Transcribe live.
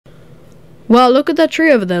Wow, look at that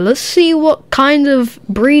tree over there. Let's see what kind of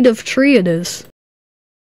breed of tree it is.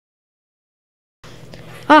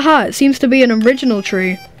 Aha, it seems to be an original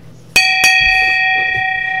tree.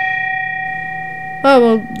 Oh,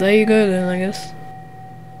 well, there you go then, I guess.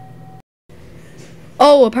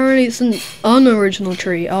 Oh, apparently it's an unoriginal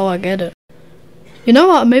tree. Oh, I get it. You know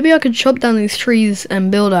what? Maybe I could chop down these trees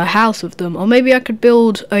and build a house with them. Or maybe I could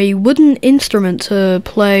build a wooden instrument to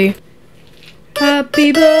play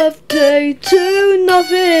Happy Birthday to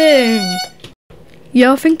Nothing!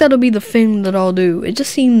 Yeah, I think that'll be the thing that I'll do. It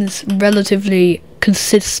just seems relatively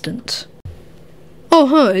consistent. Oh,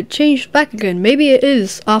 huh, it changed back again. Maybe it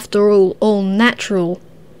is, after all natural.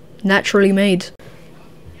 Naturally made.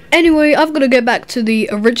 Anyway, I've got to get back to the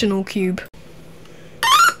original cube.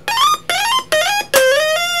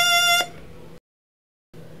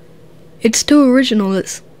 It's too original,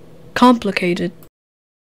 it's complicated.